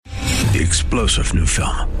the explosive new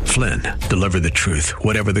film, Flynn, Deliver the Truth,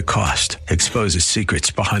 Whatever the Cost, exposes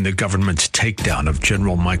secrets behind the government's takedown of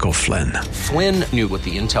General Michael Flynn. Flynn knew what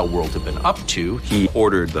the intel world had been up to. He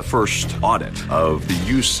ordered the first audit of the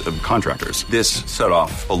use of contractors. This set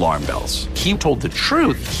off alarm bells. He told the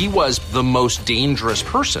truth. He was the most dangerous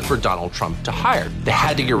person for Donald Trump to hire. They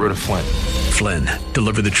had to get rid of Flynn. Flynn,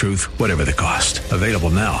 Deliver the Truth, Whatever the Cost. Available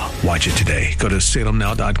now. Watch it today. Go to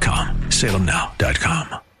salemnow.com.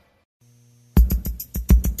 salemnow.com.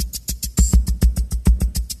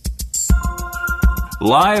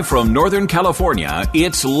 Live from Northern California,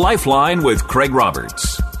 it's Lifeline with Craig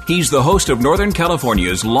Roberts. He's the host of Northern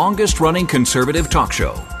California's longest-running conservative talk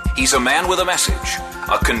show. He's a man with a message,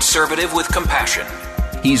 a conservative with compassion.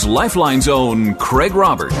 He's Lifeline's own Craig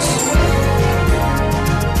Roberts.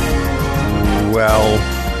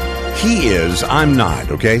 Well, he is. I'm not.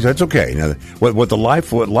 Okay, so that's okay. Now, what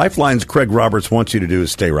Lifeline's Craig Roberts wants you to do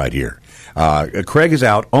is stay right here. Craig is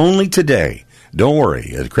out only today. Don't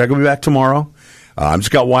worry. Craig will be back tomorrow. I'm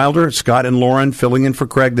Scott Wilder. Scott and Lauren filling in for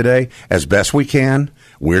Craig today as best we can.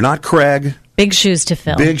 We're not Craig. Big shoes to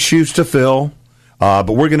fill. Big shoes to fill. But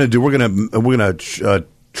we're gonna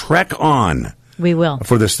trek on. We will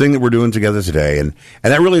for this thing that we're doing together today, and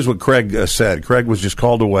that really is what Craig said. Craig was just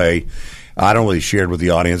called away. I don't really share it with the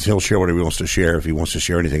audience. He'll share whatever he wants to share if he wants to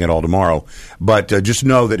share anything at all tomorrow. But just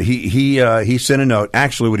know that he sent a note.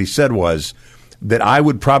 Actually, what he said was that I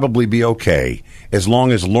would probably be okay as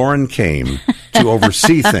long as Lauren came to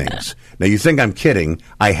oversee things. Now, you think I'm kidding.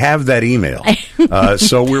 I have that email.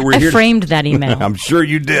 So we're here. I framed that email. I'm sure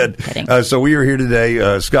you did. So we are here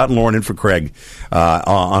today, Scott and Lauren in for Craig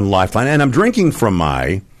on Lifeline. And I'm drinking from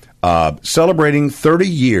my celebrating 30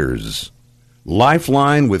 years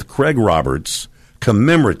Lifeline with Craig Roberts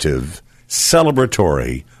commemorative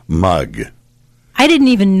celebratory mug. I didn't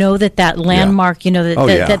even know that landmark,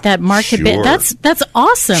 that mark had been. That's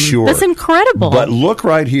awesome. Sure. That's incredible. But look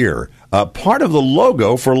right here. Part of the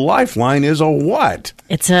logo for Lifeline is a what?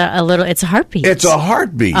 It's a heartbeat. It's a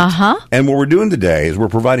heartbeat. Uh-huh. And what we're doing today is we're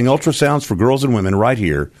providing ultrasounds for girls and women right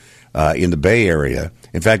here in the Bay Area.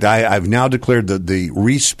 In fact, I've now declared the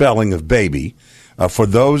respelling of baby. For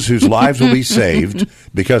those whose lives will be saved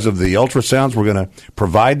because of the ultrasounds we're going to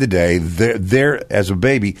provide today, they're as a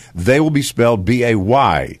baby, they will be spelled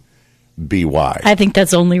B-A-Y. B-Y. I think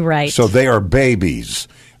that's only right. So they are babies.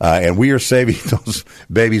 And we are saving those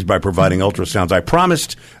babies by providing ultrasounds. I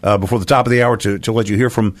promised before the top of the hour to let you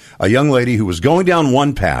hear from a young lady who was going down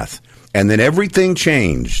one path, and then everything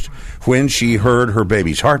changed when she heard her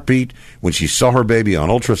baby's heartbeat, when she saw her baby on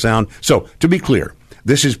ultrasound. So to be clear,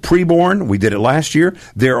 this is preborn. We did it last year.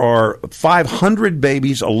 There are 500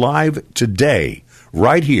 babies alive today,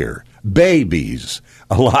 right here. Babies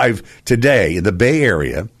alive today in the Bay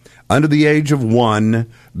Area under the age of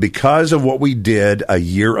 1 because of what we did a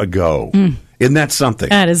year ago. Isn't that something?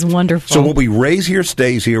 That is wonderful. So what we raise here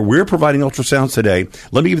stays here. We're providing ultrasounds today.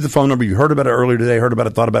 Let me give you the phone number. You heard about it earlier today, heard about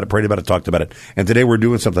it, thought about it, prayed about it, talked about it. And today we're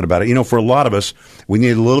doing something about it. You know, for a lot of us, we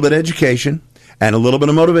need a little bit of education and a little bit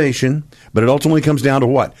of motivation, but it ultimately comes down to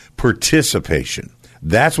what? Participation.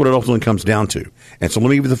 That's what it ultimately comes down to. And so let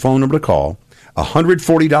me give you the phone number to call.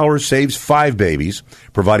 $140 saves 5 babies,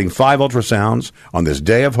 providing 5 ultrasounds on this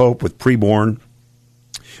day of hope with preborn.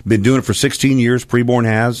 Been doing it for 16 years, preborn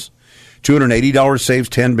has. $280 saves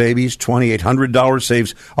 10 babies. $2,800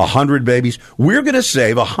 saves 100 babies. We're going to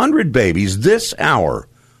save 100 babies this hour,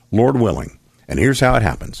 Lord willing. And here's how it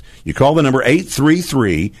happens. You call the number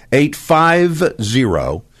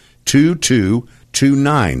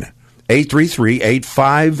 833-850-2229.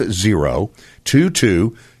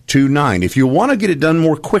 833-850-2229. If you want to get it done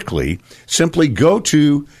more quickly, simply go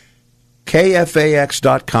to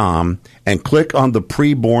KFAX.com and click on the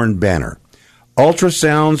preborn banner.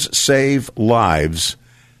 Ultrasounds save lives.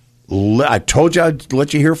 I told you I'd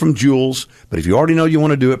let you hear from Jules, but if you already know you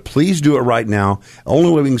want to do it, please do it right now. The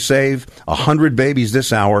only way we can save 100 babies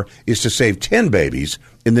this hour is to save 10 babies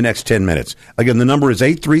in the next 10 minutes. Again, the number is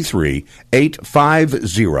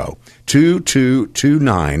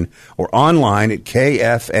 833-850-2229 or online at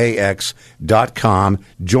KFAX.com.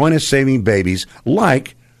 Join us saving babies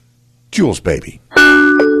like Jules' baby.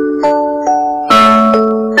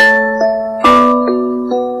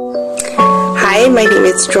 Hi, my name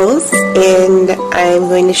is Jules, and I'm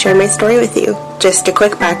going to share my story with you. Just a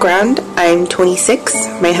quick background. I'm 26.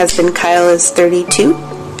 My husband Kyle is 32.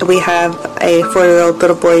 We have a 4-year-old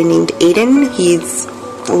little boy named Aiden. He's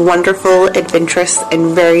wonderful, adventurous,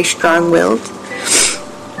 and very strong-willed.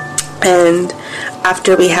 And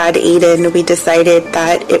after we had Aiden, we decided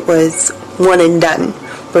that it was one and done.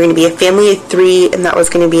 We're going to be a family of 3, and that was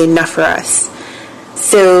going to be enough for us.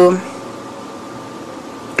 So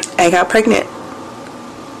I got pregnant.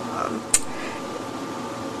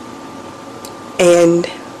 And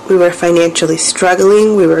we were financially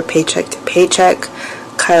struggling. We were paycheck to paycheck.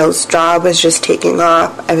 Kyle's job was just taking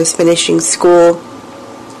off. I was finishing school.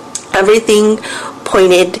 Everything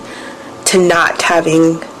pointed to not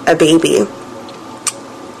having a baby.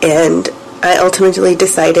 And I ultimately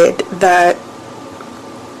decided that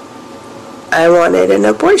I wanted an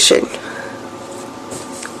abortion.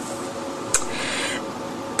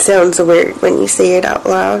 It sounds weird when you say it out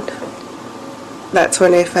loud. That's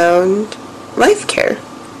when I found Life Care.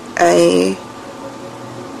 I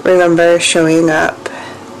remember showing up,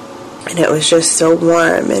 and it was just so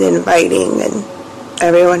warm and inviting, and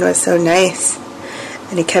everyone was so nice.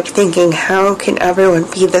 And I kept thinking, how can everyone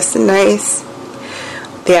be this nice?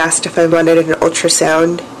 They asked if I wanted an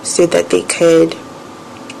ultrasound so that they could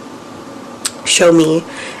show me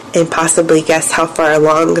and possibly guess how far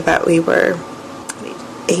along that we were.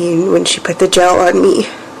 And when she put the gel on me,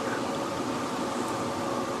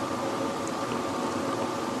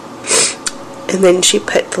 and then she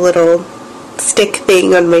put the little stick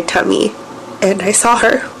thing on my tummy, and I saw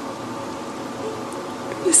her.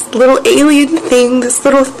 This little alien thing, this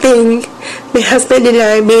little thing my husband and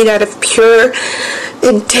I made out of pure,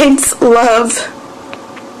 intense love.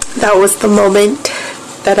 That was the moment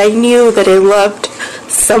that I knew that I loved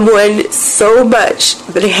someone so much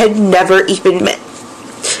that I had never even met.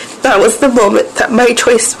 That was the moment that my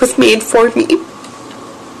choice was made for me.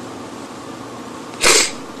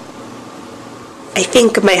 I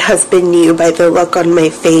think my husband knew by the look on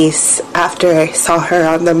my face after I saw her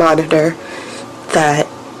on the monitor that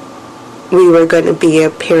we were going to be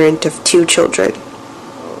a parent of 2 children.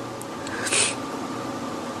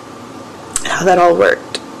 How that all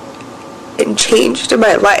worked and changed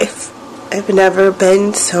my life. I've never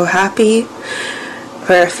been so happy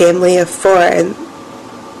for a family of 4,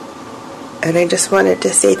 and I just wanted to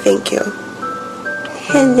say thank you.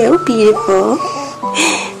 Hello, beautiful.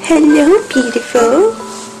 Hello, beautiful.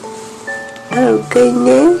 Oh,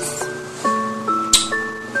 goodness.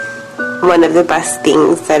 One of the best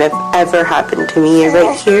things that have ever happened to me are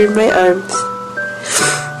right here in my arms.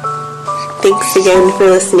 Thanks again for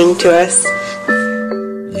listening to us.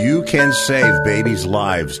 You can save babies'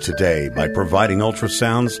 lives today by providing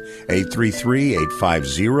ultrasounds.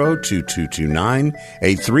 833-850-2229.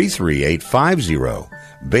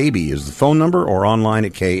 833-850-BABY is the phone number, or online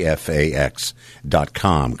at kfax.com.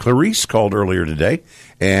 Clarice called earlier today,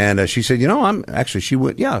 and she said, she called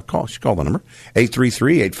the number,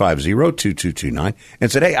 833-850-2229,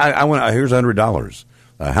 and said, hey, I want, here's $100.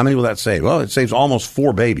 How many will that save? Well, it saves almost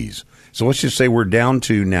 4 babies. So let's just say we're down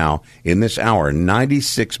to now, in this hour,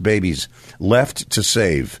 96 babies left to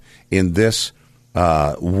save in this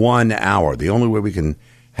 1 hour. The only way we can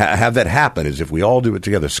have that happen is if we all do it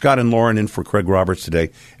together. Scott and Lauren in for Craig Roberts today.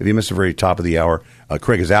 If you missed the very top of the hour,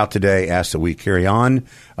 Craig is out today. Asked that we carry on.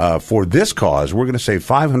 For this cause, we're going to save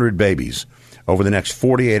 500 babies over the next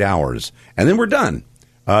 48 hours. And then we're done.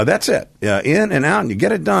 That's it. In and out, and you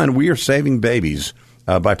get it done. We are saving babies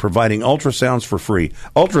by providing ultrasounds for free.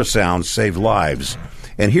 Ultrasounds save lives.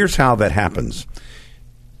 And here's how that happens.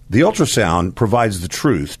 The ultrasound provides the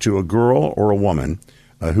truth to a girl or a woman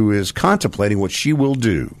who is contemplating what she will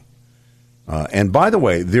do. And by the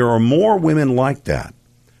way, there are more women like that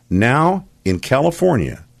now in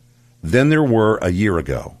California than there were a year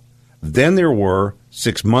ago, than there were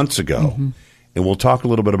 6 months ago. Mm-hmm. And we'll talk a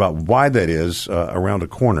little bit about why that is around a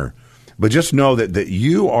corner. But just know that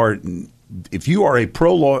you are... If you are a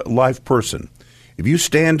pro-life person, if you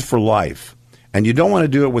stand for life, and you don't want to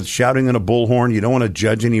do it with shouting in a bullhorn, you don't want to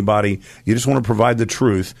judge anybody, you just want to provide the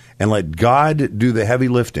truth and let God do the heavy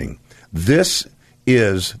lifting, this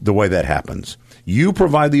is the way that happens. You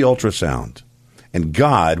provide the ultrasound, and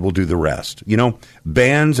God will do the rest.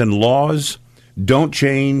 Bans and laws don't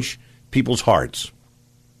change people's hearts.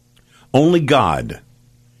 Only God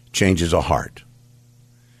changes a heart.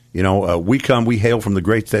 We hail from the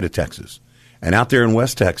great state of Texas. And out there in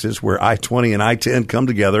West Texas, where I-20 and I-10 come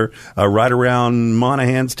together, right around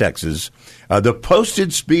Monahans, Texas, the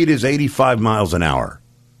posted speed is 85 miles an hour.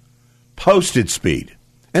 Posted speed.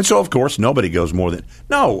 And so, of course, nobody goes more than...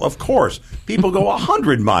 No, of course, people go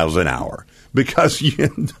 100 miles an hour because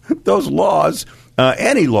those laws,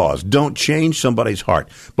 any laws, don't change somebody's heart.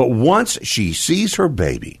 But once she sees her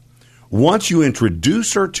baby, once you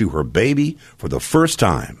introduce her to her baby for the first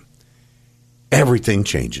time, everything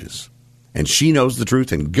changes. And she knows the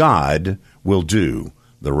truth, and God will do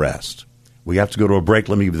the rest. We have to go to a break.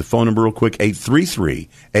 Let me give you the phone number real quick,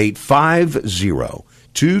 833-850-2229.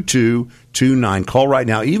 2229. Call right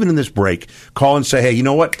now. Even in this break, call and say, hey, you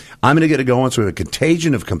know what? I'm going to get it going. So we have a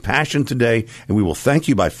contagion of compassion today, and we will thank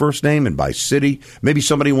you by first name and by city. Maybe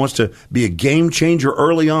somebody wants to be a game changer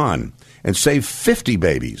early on and save 50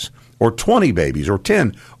 babies or 20 babies or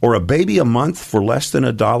 10 or a baby a month for less than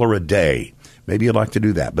 $1 a day. Maybe you'd like to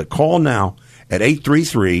do that. But call now at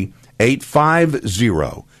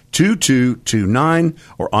 833-850-2229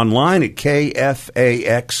 or online at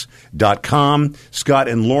kfax.com. Scott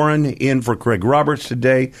and Lauren in for Craig Roberts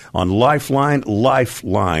today on Lifeline.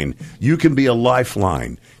 Lifeline. You can be a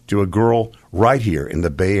lifeline to a girl right here in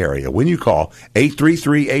the Bay Area. When you call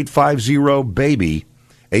 833-850-BABY,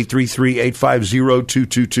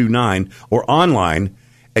 833-850-2229, or online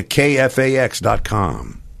at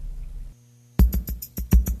kfax.com.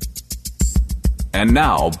 And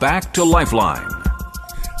now, back to Lifeline.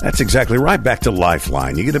 That's exactly right. Back to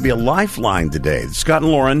Lifeline. You're going to be a lifeline today. Scott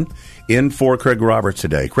and Lauren in for Craig Roberts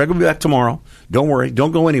today. Craig will be back tomorrow. Don't worry.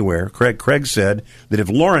 Don't go anywhere. Craig said that if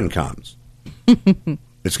Lauren comes,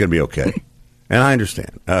 it's going to be okay. And I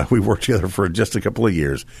understand. We've worked together for just a couple of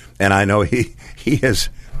years, and I know he has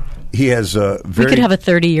very. We could have a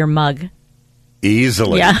 30-year mug.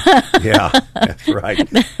 Easily. Yeah. Yeah, that's right.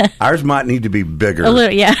 Ours might need to be bigger. A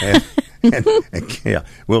little, yeah. And yeah,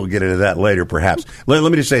 we'll get into that later, perhaps. Let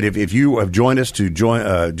me just say, if you have joined us to join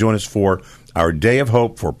us for our Day of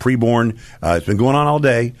Hope for Preborn, it's been going on all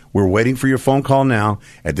day. We're waiting for your phone call now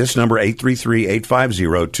at this number,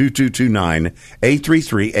 833-850-2229,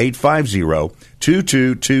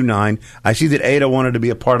 833-850-2229. I see that Ada wanted to be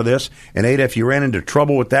a part of this. And Ada, if you ran into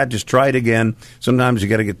trouble with that, just try it again. Sometimes you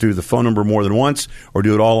got to get through the phone number more than once or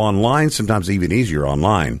do it all online. Sometimes even easier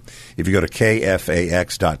online if you go to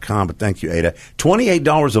kfax.com. But thank you, Ada.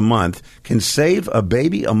 $28 a month can save a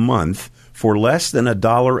baby a month for less than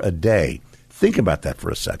 $1 a day. Think about that for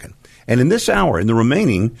a second. And in this hour, in the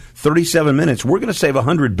remaining 37 minutes, we're going to save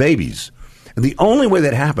 100 babies. And the only way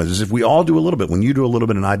that happens is if we all do a little bit. When you do a little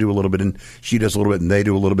bit and I do a little bit and she does a little bit and they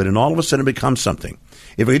do a little bit, and all of a sudden it becomes something.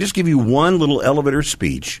 If I just give you one little elevator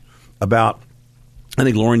speech about, I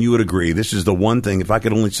think, Lauren, you would agree, this is the one thing, if I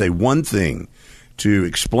could only say one thing to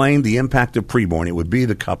explain the impact of preborn, it would be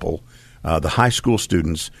the couple, the high school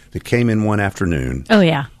students that came in one afternoon. Oh,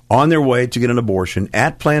 yeah. On their way to get an abortion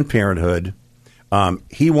at Planned Parenthood.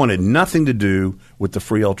 He wanted nothing to do with the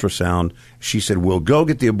free ultrasound. She said, we'll go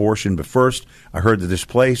get the abortion, but first I heard that this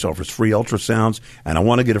place offers free ultrasounds, and I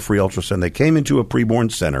want to get a free ultrasound. They came into a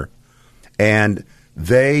preborn center, and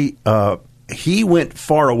he went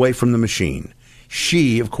far away from the machine.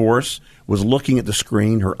 She, of course, was looking at the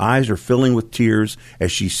screen. Her eyes are filling with tears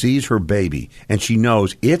as she sees her baby, and she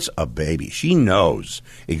knows it's a baby. She knows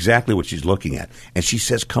exactly what she's looking at. And she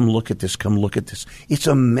says, come look at this, come look at this. It's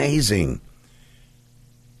amazing.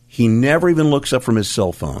 He never even looks up from his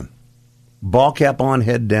cell phone. Ball cap on,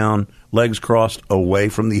 head down, legs crossed, away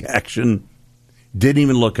from the action. Didn't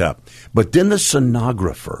even look up. But then the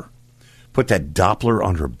sonographer put that Doppler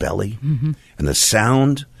on her belly, and the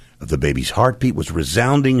sound of the baby's heartbeat was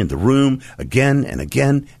resounding in the room again and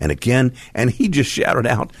again and again, and he just shouted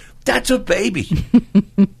out, that's a baby.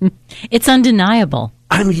 It's undeniable.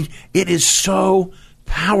 I mean, it is so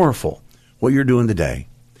powerful what you're doing today.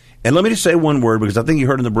 And let me just say one word, because I think you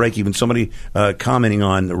heard in the break even somebody commenting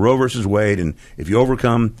on Roe versus Wade, and if you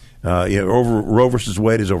overcome, Roe versus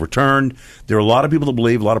Wade is overturned. There are a lot of people that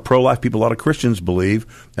believe, a lot of pro-life people, a lot of Christians believe,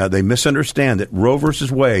 they misunderstand that Roe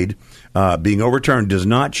versus Wade being overturned does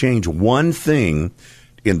not change one thing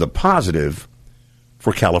in the positive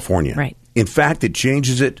for California. Right. In fact, it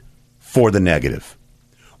changes it for the negative.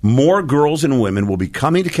 More girls and women will be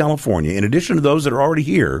coming to California, in addition to those that are already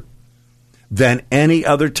here, than any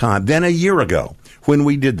other time, than a year ago when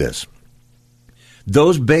we did this.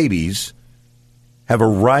 Those babies have a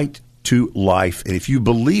right to life, and if you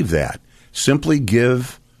believe that, simply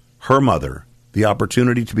give her mother the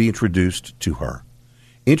opportunity to be introduced to her.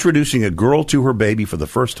 Introducing a girl to her baby for the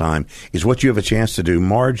first time is what you have a chance to do.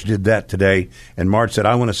 Marge did that today, and Marge said,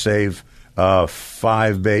 I want to save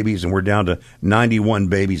 5 babies, and we're down to 91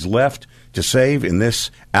 babies left to save in this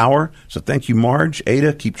hour. So thank you, Marge.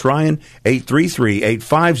 Ada, keep trying.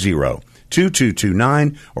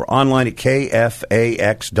 833-850-2229 or online at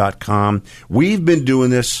kfax.com. We've been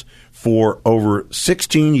doing this for over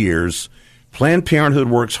 16 years. Planned Parenthood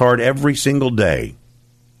works hard every single day.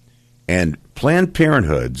 And Planned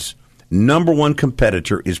Parenthood's number one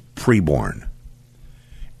competitor is Preborn.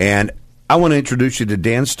 And I want to introduce you to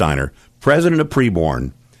Dan Steiner, president of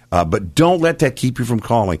Preborn. But don't let that keep you from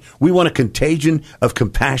calling. We want a contagion of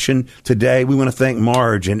compassion today. We want to thank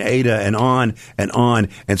Marge and Ada and on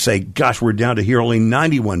and say, gosh, we're down to here only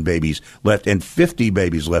 91 babies left and 50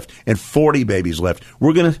 babies left and 40 babies left.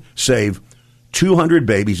 We're going to save 200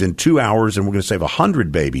 babies in 2 hours, and we're going to save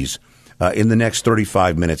 100 babies in the next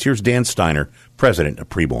 35 minutes. Here's Dan Steiner, president of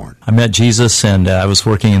Preborn. I met Jesus, and I was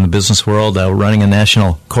working in the business world, running a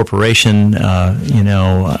national corporation,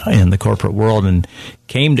 in the corporate world, and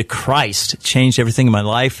came to Christ. It changed everything in my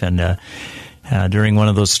life, and during one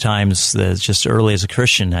of those times, just early as a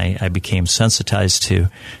Christian, I became sensitized to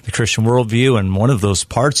the Christian worldview, and one of those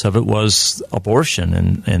parts of it was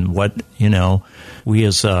abortion and what, we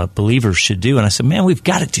as believers should do. And I said, man, we've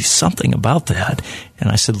got to do something about that.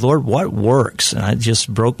 And I said, Lord, what works? And I just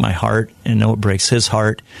broke my heart, and know it breaks his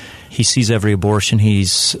heart. He sees every abortion.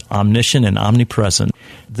 He's omniscient and omnipresent.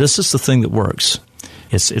 This is the thing that works.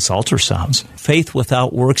 It's ultrasounds. Faith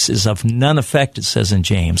without works is of none effect, it says in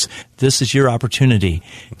James. This is your opportunity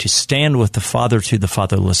to stand with the father to the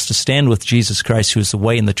fatherless, to stand with Jesus Christ, who is the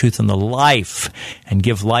way and the truth and the life, and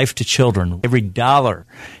give life to children. Every dollar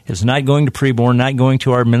is not going to Preborn, not going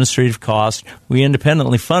to our administrative cost. We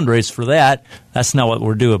independently fundraise for that. That's not what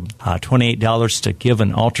we're doing. $28 to give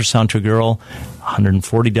an ultrasound to a girl.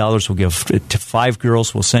 $140 we'll give to 5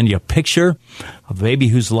 girls. We'll send you a picture of a baby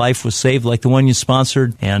whose life was saved like the one you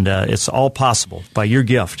sponsored. And it's all possible by your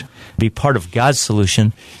gift. Be part of God's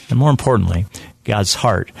solution, and more importantly, God's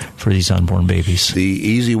heart for these unborn babies. The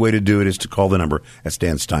easy way to do it is to call the number. That's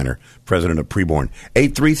Dan Steiner, president of Preborn.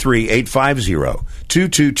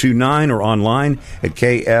 833-850-2229 or online at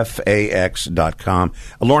kfax.com.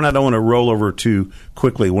 Lauren, I don't want to roll over too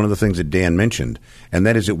quickly one of the things that Dan mentioned, and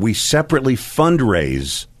that is that we separately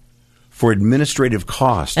fundraise for administrative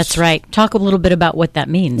costs. That's right. Talk a little bit about what that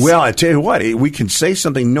means. Well, I tell you what, we can say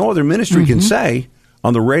something no other ministry can say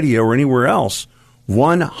on the radio or anywhere else.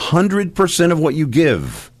 100% of what you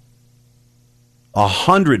give,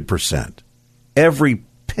 100%, every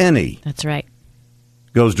penny. That's right.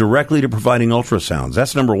 Goes directly to providing ultrasounds.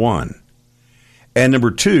 That's number one. And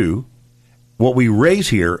number two, what we raise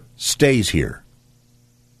here stays here.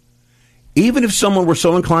 Even if someone were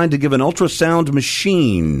so inclined to give an ultrasound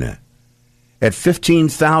machine at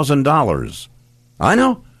 $15,000, I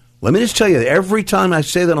know. Let me just tell you, every time I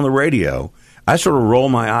say that on the radio, I sort of roll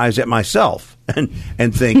my eyes at myself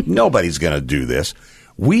and think, nobody's going to do this.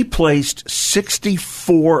 We placed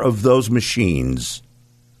 64 of those machines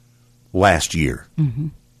last year. Mm-hmm.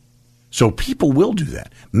 So people will do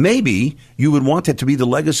that. Maybe you would want that to be the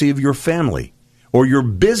legacy of your family or your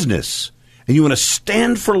business, and you want to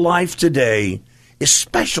stand for life today,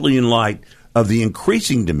 especially in light of the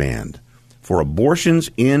increasing demand for abortions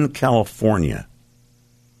in California.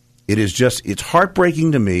 It's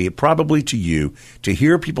heartbreaking to me, probably to you, to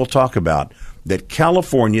hear people talk about that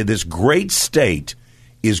California, this great state,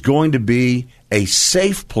 is going to be a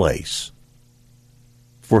safe place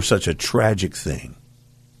for such a tragic thing.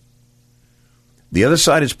 The other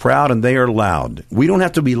side is proud and they are loud. We don't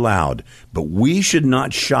have to be loud, but we should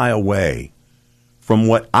not shy away from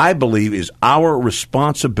what I believe is our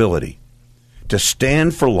responsibility to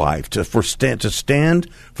stand for life, to stand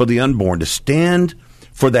for the unborn, to stand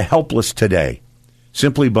for the helpless today,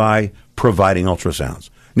 simply by providing ultrasounds.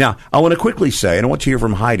 Now, I want to quickly say, and I want to hear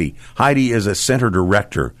from Heidi. Heidi is a center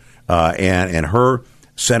director, and her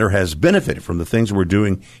center has benefited from the things we're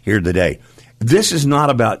doing here today. This is not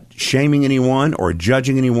about shaming anyone or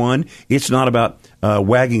judging anyone. It's not about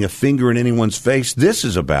wagging a finger in anyone's face. This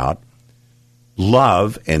is about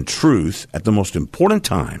love and truth at the most important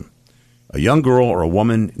time. A young girl or a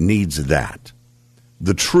woman needs that.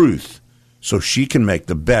 The truth, so she can make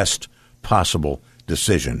the best possible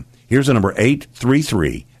decision. Here's the number,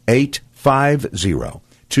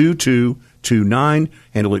 833-850-2229.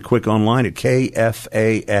 Handle it quick online at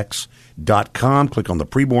kfax.com. Click on the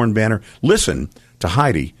Preborn banner. Listen to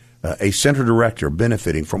Heidi, a center director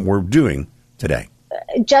benefiting from what we're doing today.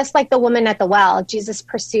 Just like the woman at the well, Jesus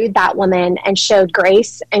pursued that woman and showed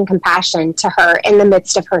grace and compassion to her in the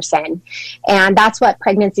midst of her sin. And that's what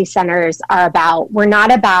pregnancy centers are about. We're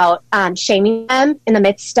not about shaming them in the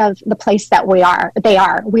midst of the place that they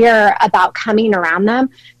are. We are about coming around them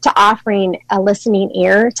to offering a listening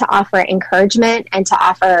ear, to offer encouragement, and to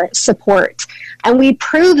offer support. And we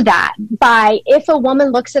prove that by, if a woman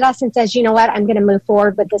looks at us and says, you know what, I'm going to move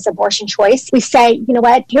forward with this abortion choice, we say, you know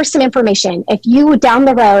what, here's some information. If you, down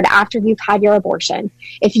the road after you've had your abortion,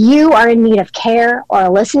 if you are in need of care or a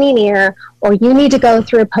listening ear, or you need to go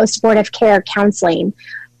through post-abortive care counseling,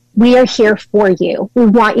 we are here for you. We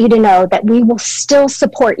want you to know that we will still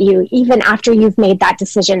support you even after you've made that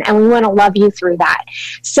decision, and we want to love you through that.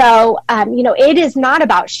 So, it is not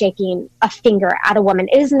about shaking a finger at a woman.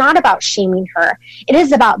 It is not about shaming her. It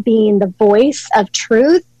is about being the voice of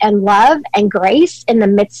truth and love and grace in the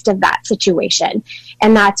midst of that situation.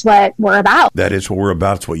 And that's what we're about. That is what we're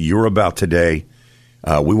about. It's what you're about today.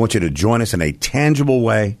 We want you to join us in a tangible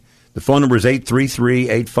way. The phone number is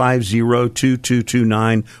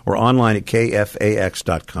 833-850-2229 or online at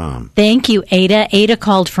kfax.com. Thank you, Ada. Ada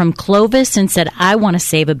called from Clovis and said, I want to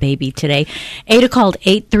save a baby today. Ada called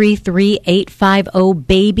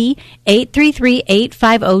 833-850-BABY,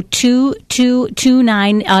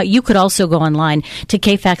 833-850-2229. You could also go online to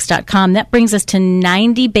kfax.com. That brings us to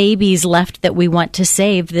 90 babies left that we want to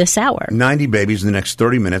save this hour. 90 babies in the next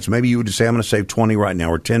 30 minutes. Maybe you would just say, I'm going to save 20 right now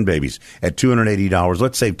or 10 babies at $280.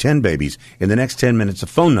 Let's save 10 babies in the next 10 minutes. The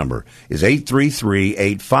phone number is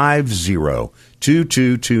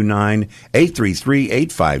 833-850-2229,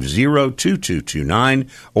 833-850-2229,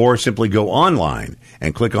 or simply go online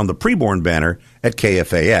and click on the preborn banner at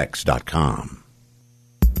kfax.com.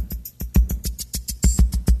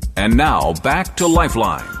 And now back to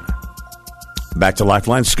Lifeline. Back to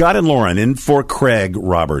Lifeline. Scott and Lauren in for Craig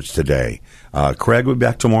Roberts today. Craig will be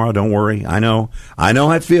back tomorrow. Don't worry. I know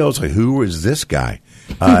how it feels. Like, who is this guy?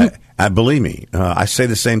 Believe me, I say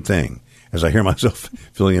the same thing as I hear myself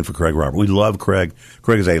filling in for Craig Roberts. We love Craig.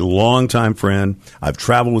 Craig is a longtime friend. I've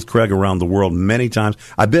traveled with Craig around the world many times.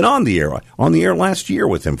 I've been on the air last year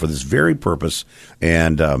with him for this very purpose,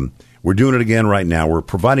 and we're doing it again right now. We're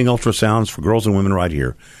providing ultrasounds for girls and women right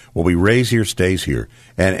here. What we raise here stays here.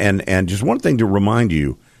 And just one thing to remind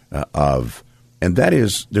you of, and that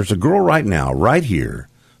is there's a girl right now, right here,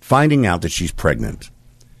 finding out that she's pregnant.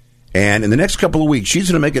 And in the next couple of weeks, she's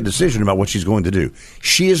going to make a decision about what she's going to do.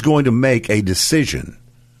 She is going to make a decision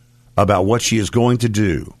about what she is going to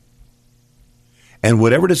do. And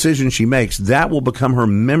whatever decision she makes, that will become her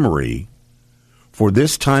memory for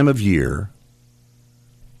this time of year,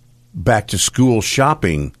 back to school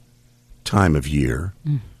shopping time of year,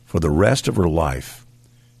 for the rest of her life.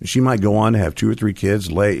 She might go on to have 2 or 3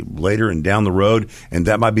 kids later and down the road, and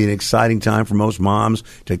that might be an exciting time for most moms.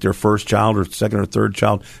 Take their first child or second or third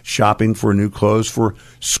child shopping for new clothes for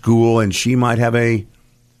school, and she might have a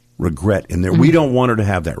regret in there. We don't want her to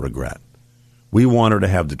have that regret. We want her to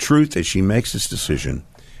have the truth as she makes this decision,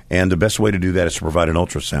 and the best way to do that is to provide an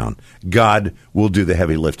ultrasound. God will do the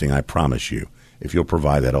heavy lifting, I promise you, if you'll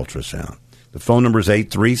provide that ultrasound. The phone number is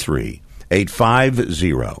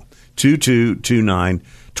 833-850-2229.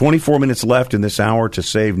 24 minutes left in this hour to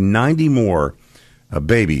save 90 more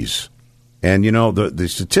babies. And, the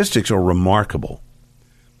statistics are remarkable.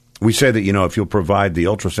 We say that, if you'll provide the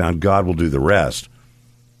ultrasound, God will do the rest.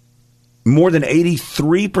 More than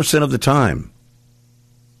 83% of the time,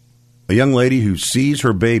 a young lady who sees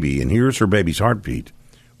her baby and hears her baby's heartbeat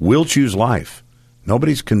will choose life.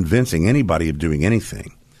 Nobody's convincing anybody of doing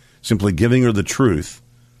anything. Simply giving her the truth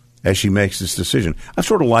as she makes this decision. I've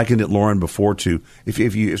sort of likened it, Lauren, before to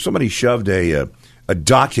if somebody shoved a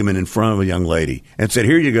document in front of a young lady and said,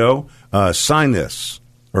 here you go, sign this,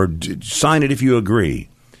 or sign it if you agree,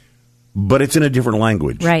 but it's in a different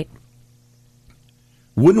language. Right.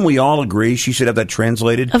 Wouldn't we all agree she should have that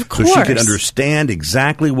translated? Of course. So she could understand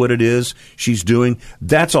exactly what it is she's doing?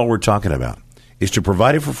 That's all we're talking about, is to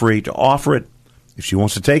provide it for free, to offer it. If she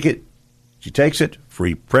wants to take it, she takes it.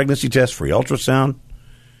 Free pregnancy test, free ultrasound.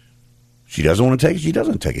 She doesn't want to take it, she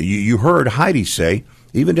doesn't take it. You heard Heidi say,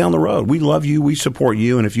 even down the road, we love you, we support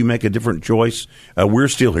you, and if you make a different choice, we're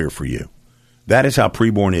still here for you. That is how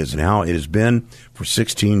preborn is and how it has been for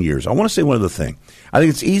 16 years. I want to say one other thing. I think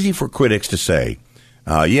it's easy for critics to say,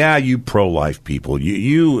 yeah, you pro-life people,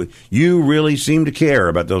 you really seem to care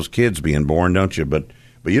about those kids being born, don't you? But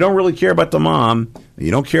you don't really care about the mom.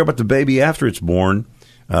 You don't care about the baby after it's born.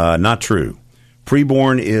 Not true.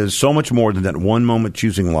 Preborn is so much more than that one moment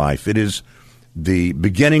choosing life. It is the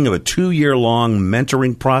beginning of a 2-year-long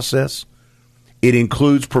mentoring process. It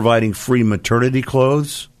includes providing free maternity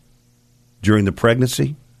clothes during the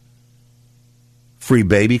pregnancy, free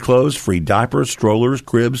baby clothes, free diapers, strollers,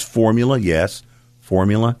 cribs, formula. Yes,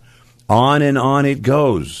 formula. On and on it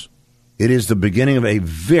goes. It is the beginning of a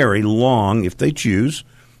very long, if they choose,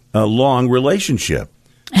 a long relationship.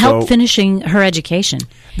 help finishing her education.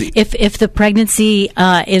 If the pregnancy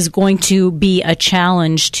is going to be a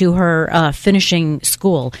challenge to her finishing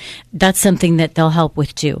school, that's something that they'll help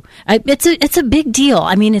with too. It's a big deal.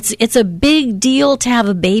 I mean, it's a big deal to have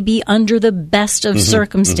a baby under the best of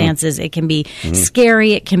circumstances. It can be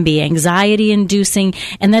scary. It can be anxiety inducing,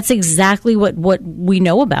 and that's exactly what we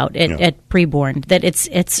know about at preborn. That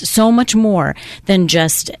it's so much more than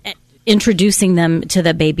just introducing them to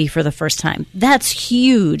the baby for the first time. That's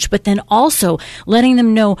huge. But then also letting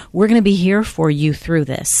them know we're going to be here for you through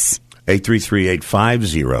this.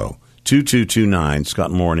 833-850-2229. Scott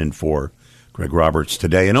Morin in for Greg Roberts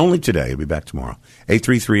today and only today. He'll be back tomorrow.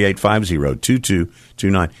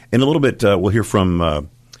 833-850-2229. In a little bit, we'll hear from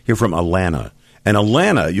Alana. And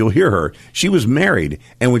Alana, you'll hear her, she was married,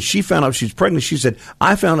 and when she found out she was pregnant, she said,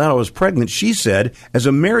 I found out I was pregnant. She said, as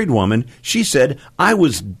a married woman, she said, I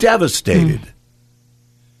was devastated.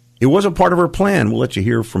 It wasn't part of her plan. We'll let you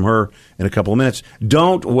hear from her in a couple of minutes.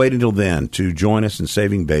 Don't wait until then to join us in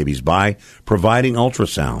saving babies by providing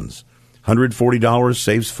ultrasounds. $140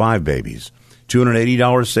 saves 5 babies.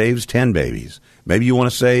 $280 saves 10 babies. Maybe you want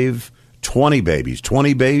to save 20 babies.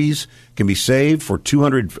 20 babies can be saved for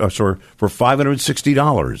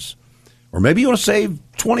 $560. Or maybe you want to save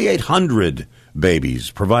 2,800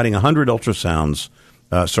 babies, providing 100 ultrasounds.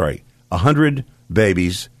 100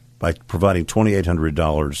 babies by providing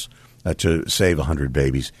 $2,800 to save 100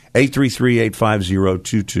 babies.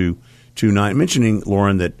 833-850-2229. Mentioning,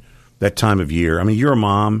 Lauren, that time of year. I mean, you're a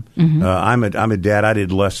mom. I'm a dad. I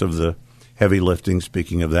did less of the heavy lifting.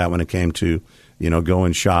 Speaking of that, when it came to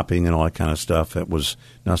going shopping and all that kind of stuff. It was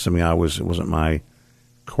not something it wasn't my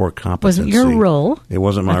core competency. Wasn't your role. It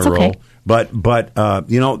wasn't my role. Okay. But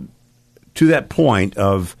to that point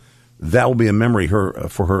of that will be a memory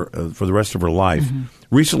for the rest of her life.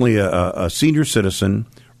 Recently, a senior citizen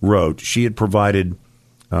wrote she had provided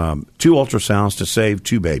 2 ultrasounds to save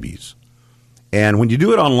 2 babies. And when you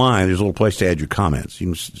do it online, there's a little place to add your comments.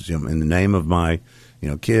 You can, in the name of my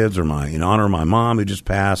kids, or in honor of my mom who just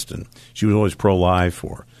passed, and she was always pro-life,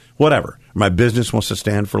 or whatever. My business wants to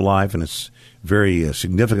stand for life in a very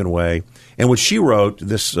significant way. And what she wrote,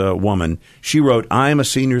 this woman, she wrote, I am a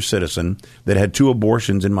senior citizen that had 2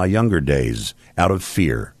 abortions in my younger days out of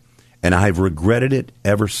fear, and I have regretted it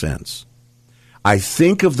ever since. I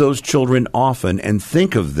think of those children often and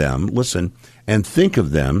think of them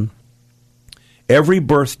every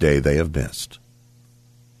birthday they have missed.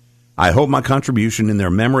 I hope my contribution in their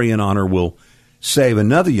memory and honor will save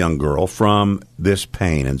another young girl from this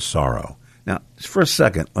pain and sorrow. Now, just for a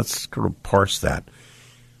second, let's sort of parse that.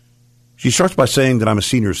 She starts by saying that I'm a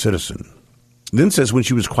senior citizen. Then says when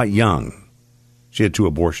she was quite young, she had 2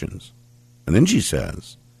 abortions. And then she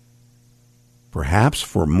says, perhaps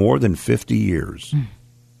for more than 50 years,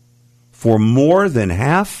 for more than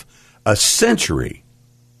half a century,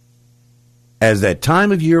 as that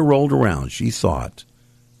time of year rolled around, she thought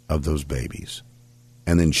of those babies.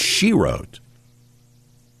 And then she wrote,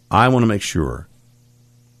 I want to make sure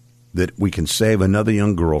that we can save another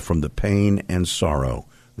young girl from the pain and sorrow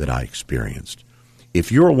that I experienced.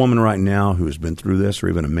 If you're a woman right now who has been through this, or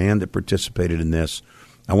even a man that participated in this,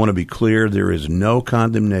 I want to be clear, there is no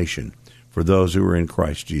condemnation for those who are in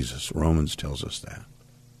Christ Jesus. Romans tells us that.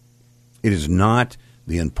 It is not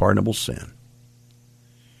the unpardonable sin.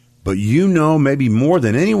 But maybe more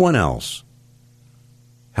than anyone else,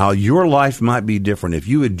 how your life might be different if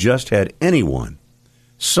you had just had anyone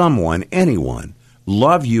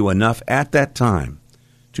love you enough at that time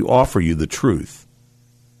to offer you the truth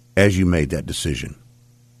as you made that decision.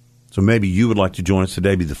 So maybe you would like to join us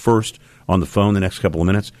today, be the first on the phone the next couple of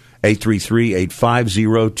minutes.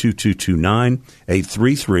 833-850-2229,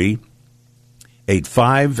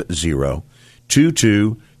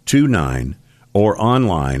 833-850-2229, or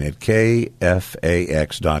online at kfax.com.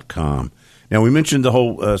 Now, we mentioned the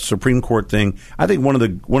whole Supreme Court thing. I think one of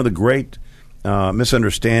the great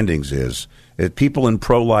misunderstandings is that people in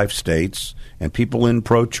pro-life states and people in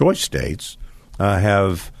pro-choice states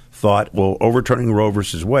have thought, well, overturning Roe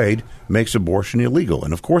versus Wade makes abortion illegal.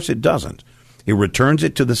 And, of course, it doesn't. It returns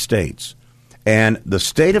it to the states. And the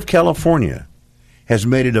state of California has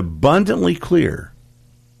made it abundantly clear,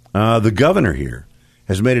 the governor here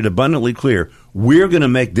has made it abundantly clear, we're going to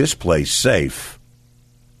make this place safe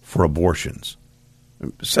for abortions.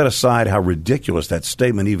 Set aside how ridiculous that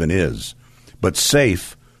statement even is, but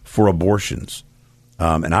safe for abortions.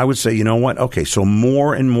 And I would say, you know what? Okay, so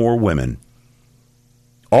more and more women,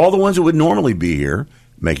 all the ones that would normally be here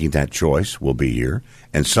making that choice will be here,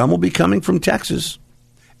 and some will be coming from Texas,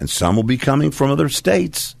 and some will be coming from other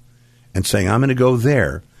states and saying, I'm going to go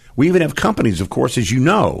there. We even have companies, of course, as you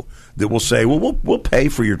know, that will say, well, we'll pay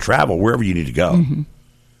for your travel wherever you need to go. Mm-hmm.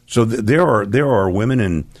 So there are women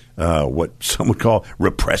in what some would call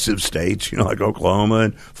repressive states, like Oklahoma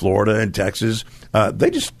and Florida and Texas. They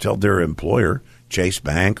just tell their employer, Chase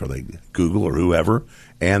Bank or Google or whoever,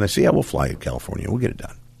 and they say, we'll fly you to California. We'll get it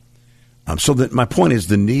done. So that my point is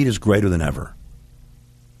the need is greater than ever.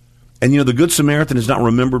 And, the Good Samaritan is not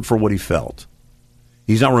remembered for what he felt.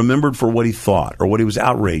 He's not remembered for what he thought or what he was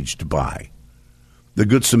outraged by. The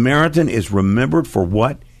Good Samaritan is remembered for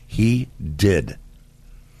what he did.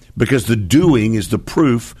 Because the doing is the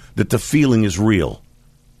proof that the feeling is real.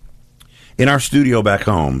 In our studio back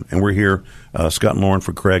home, and we're here, Scott and Lauren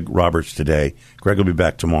for Craig Roberts today. Craig will be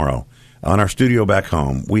back tomorrow. On our studio back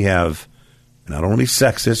home, we have, and I don't want to be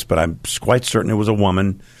sexist, but I'm quite certain it was a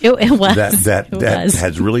woman it was. that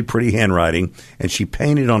has really pretty handwriting, and she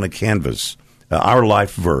painted on a canvas our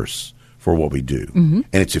life verse for what we do. Mm-hmm.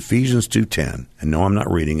 And it's Ephesians 2:10. And no, I'm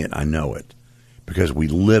not reading it. I know it because we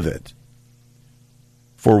live it.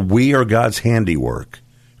 For we are God's handiwork,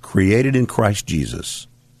 created in Christ Jesus,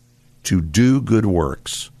 to do good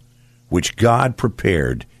works, which God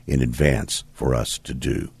prepared in advance for us to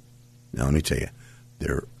do. Now, let me tell you,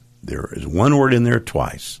 there is one word in there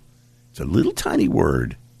twice. It's a little tiny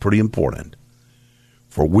word, pretty important.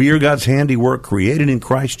 For we are God's handiwork, created in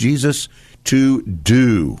Christ Jesus, to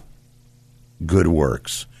do good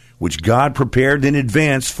works, which God prepared in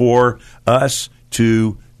advance for us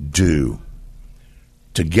to do.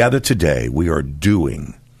 Together today, we are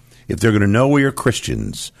doing. If they're going to know we are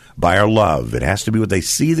Christians by our love, it has to be what they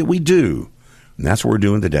see that we do. And that's what we're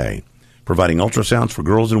doing today, providing ultrasounds for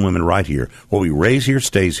girls and women right here. What we raise here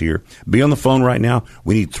stays here. Be on the phone right now.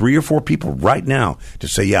 We need 3 or 4 people right now to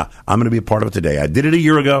say, yeah, I'm going to be a part of it today. I did it a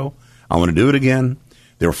year ago. I want to do it again.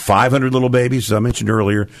 There are 500 little babies, as I mentioned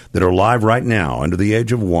earlier, that are alive right now under the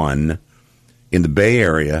age of 1 in the Bay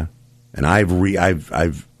Area. And I've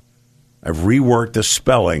reworked the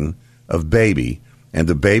spelling of baby, and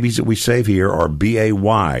the babies that we save here are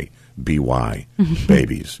B-A-Y-B-Y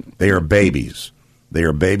babies. They are babies. They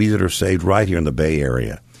are babies that are saved right here in the Bay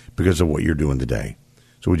Area because of what you're doing today.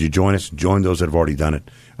 So would you join us? Join those that have already done it.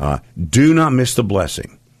 Do not miss the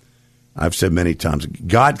blessing. I've said many times,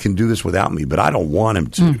 God can do this without me, but I don't want him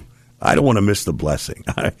to. I don't want to miss the blessing.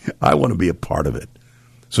 I want to be a part of it.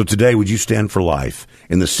 So today, would you stand for life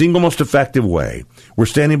in the single most effective way? We're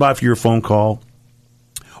standing by for your phone call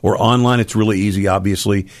or online. It's really easy,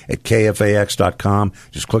 obviously, at KFAX.com.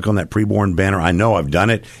 Just click on that preborn banner. I know I've done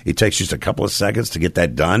it. It takes just a couple of seconds to get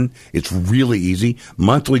that done. It's really easy.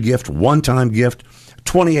 Monthly gift, one-time gift,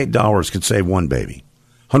 $28 could save 1 baby.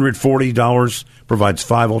 $140 provides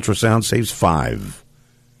 5 ultrasounds, saves 5.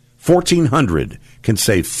 $1,400 can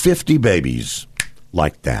save 50 babies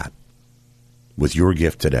like that with your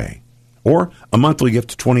gift today. Or a monthly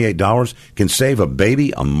gift of $28 can save a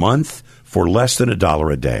baby a month for less than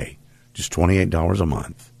 $1 a day. Just $28 a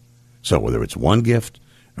month. So whether it's one gift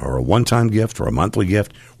or a one-time gift or a monthly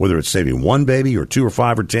gift, whether it's saving 1 baby or 2 or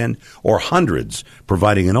 5 or 10 or hundreds,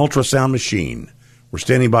 providing an ultrasound machine, we're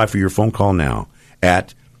standing by for your phone call now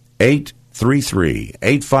at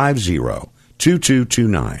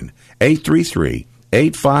 833-850-2229,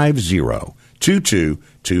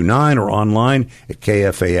 833-850-2229, or online at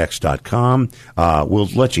KFAX.com. We'll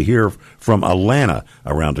let you hear from Atlanta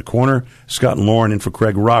around the corner. Scott and Lauren in for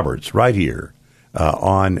Craig Roberts right here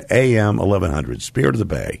on AM 1100, Spirit of the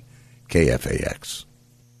Bay, KFAX.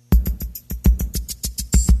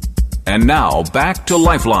 And now back to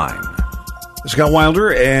Lifeline. Scott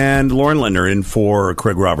Wilder and Lauren Lindner in for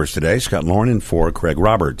Craig Roberts today. Scott and Lauren in for Craig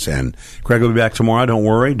Roberts. And Craig will be back tomorrow. Don't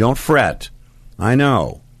worry. Don't fret. I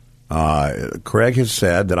know. Craig has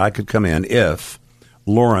said that I could come in if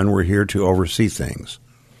Lauren were here to oversee things.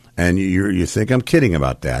 And you think I'm kidding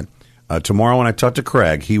about that. Tomorrow when I talk to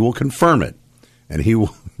Craig, he will confirm it. And he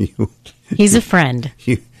will... He's a friend.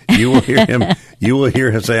 You will hear him. You will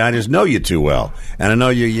hear him say, "I just know you too well, and I know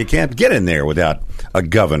you can't get in there without a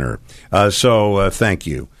governor." So thank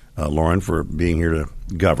you, Lauren, for being here to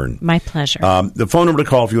govern. My pleasure. The phone number to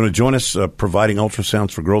call if you want to join us, providing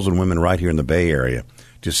ultrasounds for girls and women right here in the Bay Area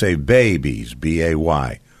to save babies.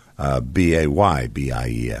 B-A-Y,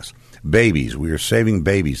 B-A-Y-B-I-E-S. Babies. We are saving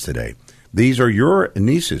babies today. These are your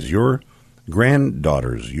nieces, your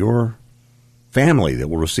granddaughters, your family that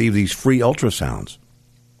will receive these free ultrasounds.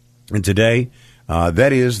 And today,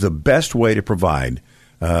 that is the best way to provide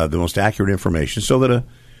the most accurate information so that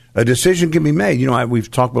a decision can be made. You know, we've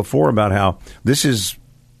talked before about how this is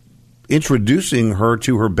introducing her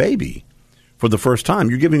to her baby for the first time.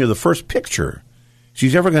 You're giving her the first picture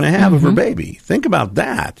she's ever going to have of her baby. Think about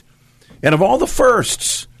that. And of all the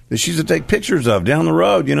firsts, that she's to take pictures of down the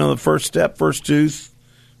road. The first step, first tooth,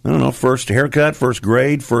 I don't know, first haircut, first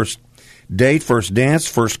grade, first date, first dance,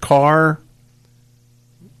 first car,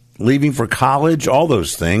 leaving for college, all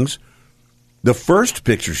those things. The first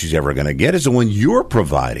picture she's ever going to get is the one you're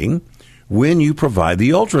providing when you provide the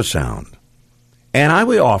ultrasound. And I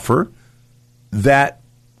would offer that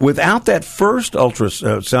without that first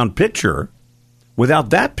ultrasound picture, without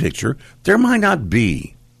that picture, there might not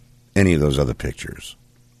be any of those other pictures.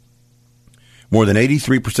 More than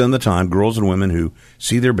 83% of the time, girls and women who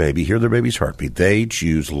see their baby, hear their baby's heartbeat, they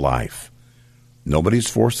choose life. Nobody's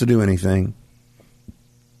forced to do anything.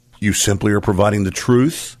 You simply are providing the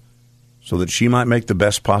truth so that she might make the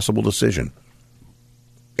best possible decision.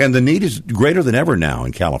 And the need is greater than ever now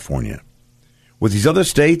in California. With these other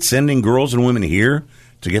states sending girls and women here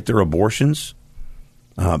to get their abortions,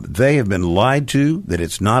 they have been lied to that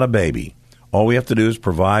it's not a baby. All we have to do is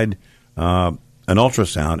provide an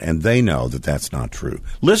ultrasound, and they know that that's not true.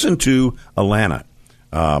 Listen to Alana,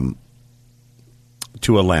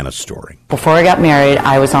 to Alana's story. Before I got married,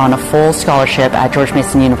 I was on a full scholarship at George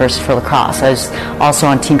Mason University for lacrosse. I was also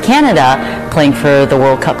on Team Canada playing for the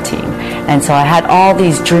World Cup team. And so I had all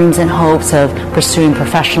these dreams and hopes of pursuing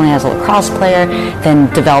professionally as a lacrosse player,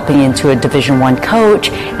 then developing into a Division I coach,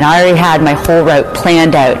 and I already had my whole route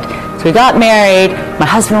planned out. So we got married, my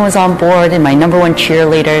husband was on board, and my number one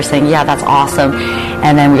cheerleader saying, yeah, that's awesome.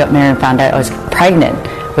 And then we got married and found out I was pregnant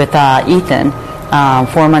with Ethan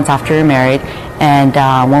 4 months after we were married. And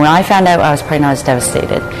when I found out I was pregnant, I was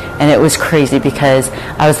devastated. And it was crazy because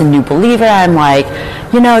I was a new believer. I'm like,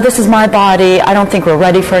 this is my body. I don't think we're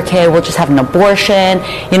ready for a kid. We'll just have an abortion.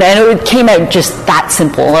 And it came out just that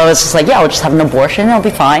simple. I was just like, we'll just have an abortion. It'll be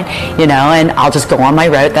fine. And I'll just go on my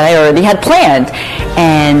route that I already had planned.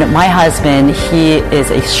 And my husband, he is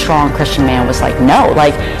a strong Christian man, was like, no,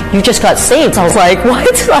 you just got saved. So I was like,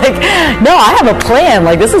 what? No, I have a plan.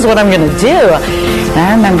 This is what I'm going to do. And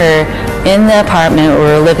I remember in the apartment, we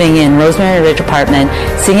were living in Rosemary Ridge apartment,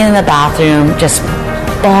 singing in the bathroom, just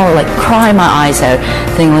crying my eyes out,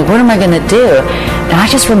 thinking, what am I going to do? And I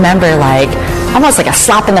just remember, almost like a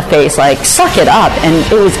slap in the face, suck it up. And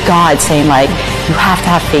it was God saying, you have to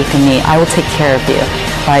have faith in me. I will take care of you.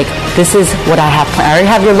 This is what I have planned. I already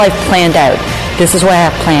have your life planned out. This is what I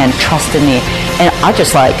have planned. Trust in me. And I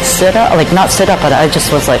just, stood up, not stood up, but I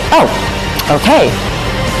just was like, oh, okay,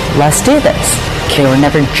 let's do this. They were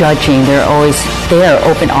never judging. They're always there,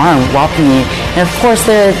 open arm, welcoming you. And of course,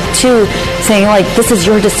 there are two saying, this is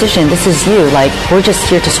your decision. This is you. We're just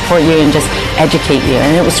here to support you and just educate you.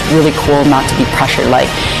 And it was really cool not to be pressured.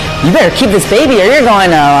 You better keep this baby or you're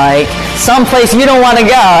going to, someplace you don't want to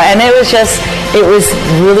go. And it was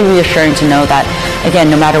really reassuring to know that,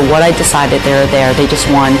 again, no matter what I decided, they were there. They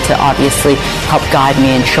just wanted to obviously help guide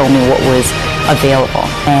me and show me what was available.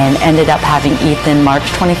 And ended up having Ethan March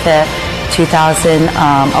 25th, 2011,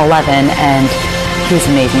 and he was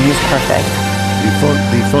amazing. He was perfect. The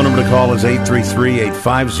phone number to call is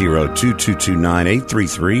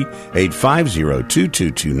 833-850-2229,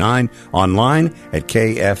 833-850-2229, online at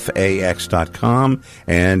kfax.com,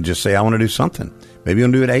 and just say, I want to do something. Maybe you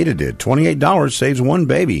want to do what Ada did. $28 saves one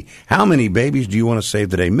baby. How many babies do you want to save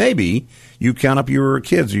today? Maybe you count up your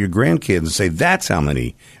kids or your grandkids and say, that's how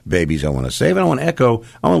many babies I want to save. And I want to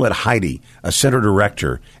let Heidi, a center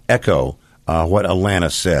director, echo what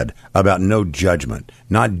Alana said about no judgment,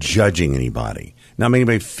 not judging anybody, not making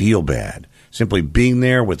anybody feel bad, simply being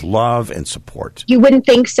there with love and support. You wouldn't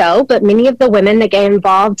think so, but many of the women that get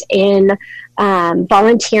involved in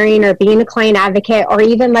volunteering or being a client advocate, or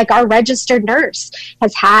even our registered nurse,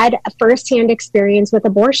 has had a firsthand experience with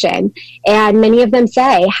abortion. And many of them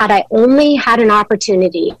say, had I only had an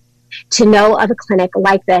opportunity to know of a clinic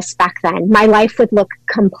like this back then, my life would look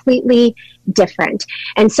completely different.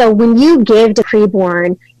 And so when you give to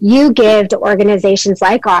Preborn, you give to organizations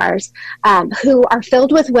like ours, who are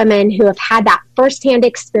filled with women who have had that firsthand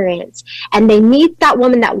experience, and they meet that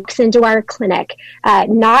woman that walks into our clinic,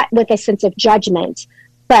 not with a sense of judgment,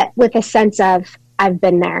 but with a sense of, I've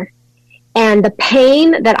been there. And the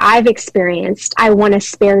pain that I've experienced, I want to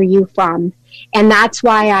spare you from. And that's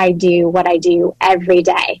why I do what I do every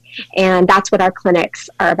day. And that's what our clinics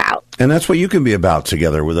are about. And that's what you can be about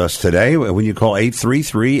together with us today when you call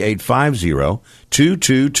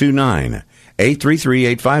 833-850-2229.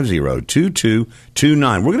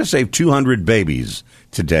 833-850-2229. We're going to save 200 babies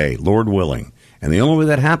today, Lord willing. And the only way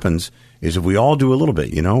that happens is if we all do a little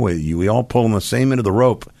bit. We all pull on the same end of the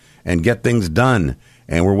rope and get things done.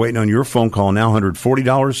 And we're waiting on your phone call now.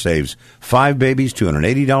 $140 saves 5 babies.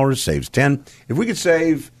 $280 saves 10. If we could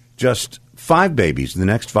save just 5 babies in the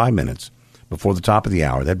next 5 minutes before the top of the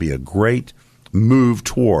hour, that'd be a great move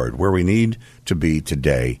toward where we need to be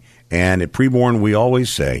today. And at Preborn, we always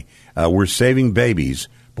say we're saving babies,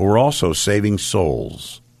 but we're also saving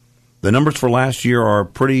souls. The numbers for last year are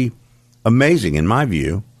pretty amazing in my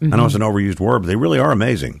view. I know it's an overused word, but they really are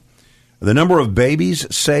amazing. The number of babies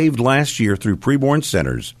saved last year through preborn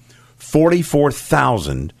centers,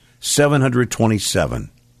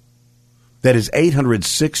 44,727. That is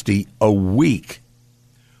 860 a week.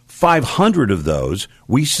 500 of those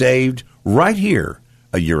we saved right here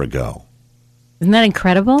a year ago. Isn't that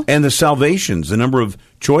incredible? And the salvations, the number of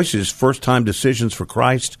choices, first-time decisions for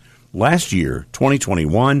Christ last year,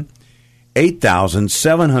 2021,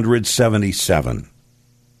 8,777.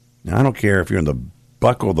 Now, I don't care if you're in the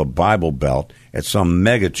buckle of the Bible Belt at some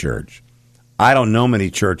mega church. I don't know many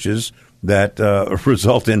churches that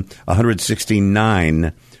result in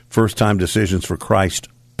 169 first-time decisions for Christ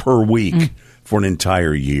per week for an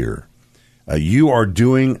entire year. You are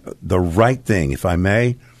doing the right thing, if I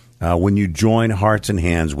may, when you join hearts and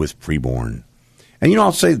hands with Preborn. And,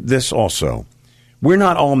 I'll say this also. We're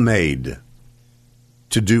not all made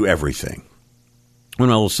to do everything. One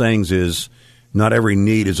of those sayings is, not every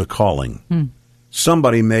need is a calling.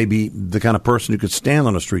 Somebody may be the kind of person who could stand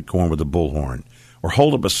on a street corner with a bullhorn or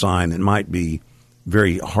hold up a sign that might be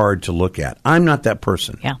very hard to look at. I'm not that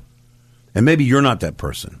person. Yeah. And maybe you're not that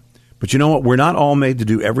person. But you know what? We're not all made to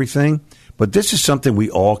do everything, but this is something we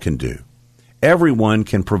all can do. Everyone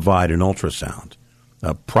can provide an ultrasound,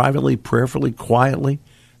 privately, prayerfully, quietly.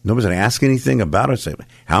 Nobody's going to ask anything about it. Say,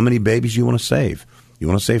 how many babies you want to save? You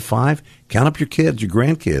want to save 5? Count up your kids, your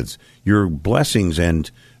grandkids, your blessings and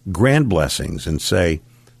grand blessings, and say,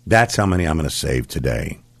 that's how many I'm going to save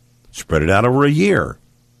today. Spread it out over a year.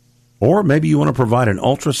 Or maybe you want to provide an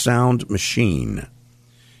ultrasound machine.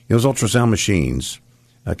 Those ultrasound machines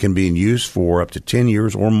can be in use for up to 10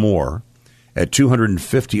 years or more at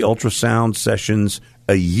 250 ultrasound sessions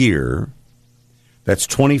a year. That's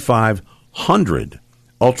 2,500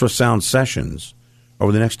 ultrasound sessions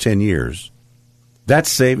over the next 10 years.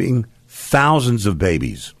 That's saving thousands of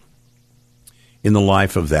babies in the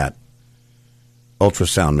life of that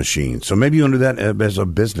ultrasound machine. So maybe you want to do that as a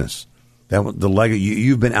business.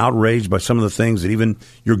 You've been outraged by some of the things that even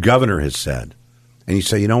your governor has said. And you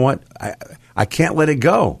say, you know what? I can't let it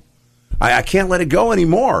go. I can't let it go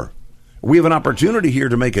anymore. We have an opportunity here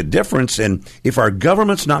to make a difference. And if our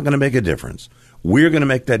government's not going to make a difference, we're going to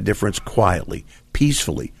make that difference quietly,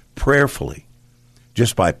 peacefully, prayerfully,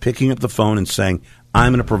 just by picking up the phone and saying,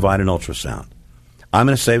 I'm going to provide an ultrasound. I'm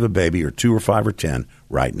going to save a baby or 2 or 5 or 10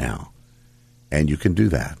 right now. And you can do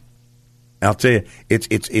that. I'll tell you,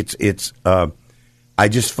 I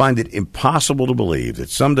just find it impossible to believe that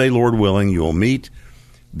someday, Lord willing, you will meet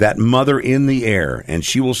that mother in the air and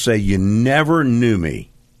she will say, you never knew me,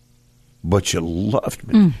 but you loved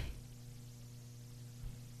me.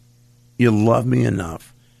 You loved me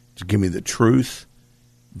enough to give me the truth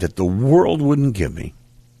that the world wouldn't give me,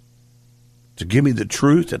 to give me the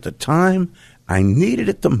truth at the time I needed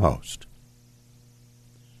it the most.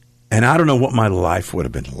 And I don't know what my life would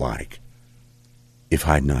have been like if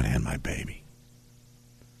I'd not had my baby.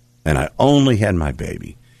 And I only had my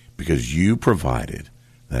baby because you provided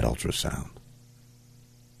that ultrasound.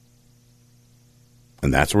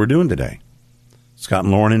 And that's what we're doing today. Scott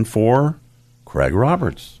and Lauren in for Craig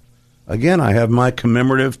Roberts. Again, I have my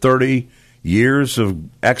commemorative 30 years of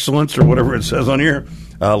excellence or whatever it says on here,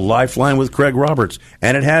 Lifeline with Craig Roberts.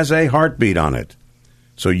 And it has a heartbeat on it.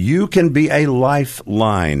 So you can be a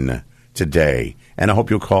lifeline today. And I hope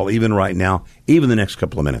you'll call even right now, even the next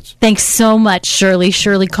couple of minutes. Thanks so much, Shirley.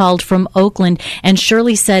 Shirley called from Oakland, and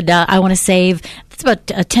Shirley said, I want to save, that's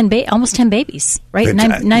about almost 10 babies, right?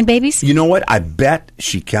 Nine babies? You know what? I bet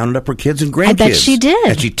she counted up her kids and grandkids. I bet she did.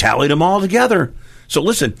 And she tallied them all together. So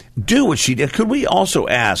listen, do what she did. Could we also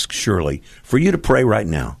ask, Shirley, for you to pray right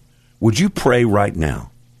now? Would you pray right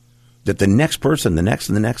now that the next person, the next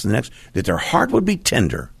and the next and the next, that their heart would be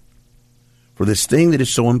tender for this thing that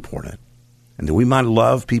is so important, and that we might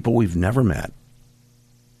love people we've never met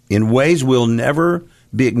in ways we'll never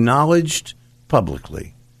be acknowledged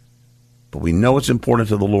publicly. But we know it's important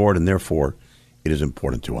to the Lord, and therefore it is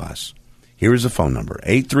important to us. Here is the phone number,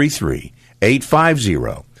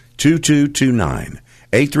 833-850-2229.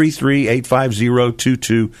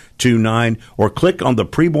 833-850-2229, or click on the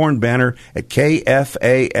Preborn banner at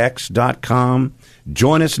kfax.com.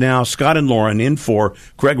 Join us now, Scott and Lauren, in for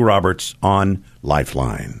Craig Roberts on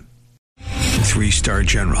Lifeline. Three-star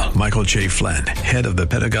General Michael J. Flynn, head of the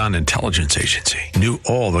Pentagon Intelligence Agency, knew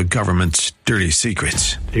all the government's dirty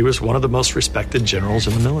secrets. He was one of the most respected generals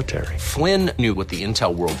in the military. Flynn knew what the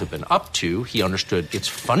intel world had been up to. He understood its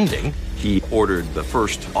funding. He ordered the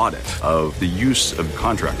first audit of the use of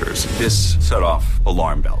contractors. This set off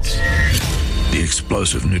alarm bells. The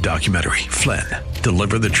explosive new documentary, Flynn,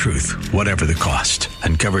 Deliver the Truth, Whatever the Cost,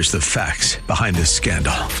 uncovers the facts behind this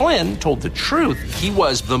scandal. Flynn told the truth. He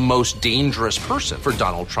was the most dangerous person for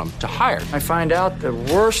Donald Trump to hire. I find out the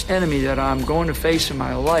worst enemy that I'm going to face in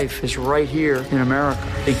my life is right here in America.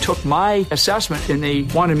 They took my assessment and they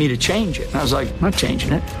wanted me to change it. And I was like, I'm not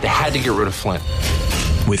changing it. They had to get rid of Flynn.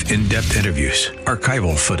 With in-depth interviews,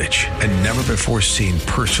 archival footage, and never-before-seen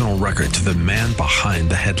personal records of the man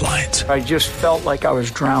behind the headlines. I just felt like I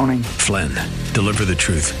was drowning. Flynn, Deliver the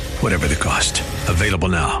Truth, Whatever the Cost. Available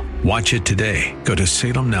now. Watch it today. Go to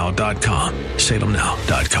salemnow.com.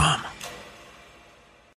 salemnow.com.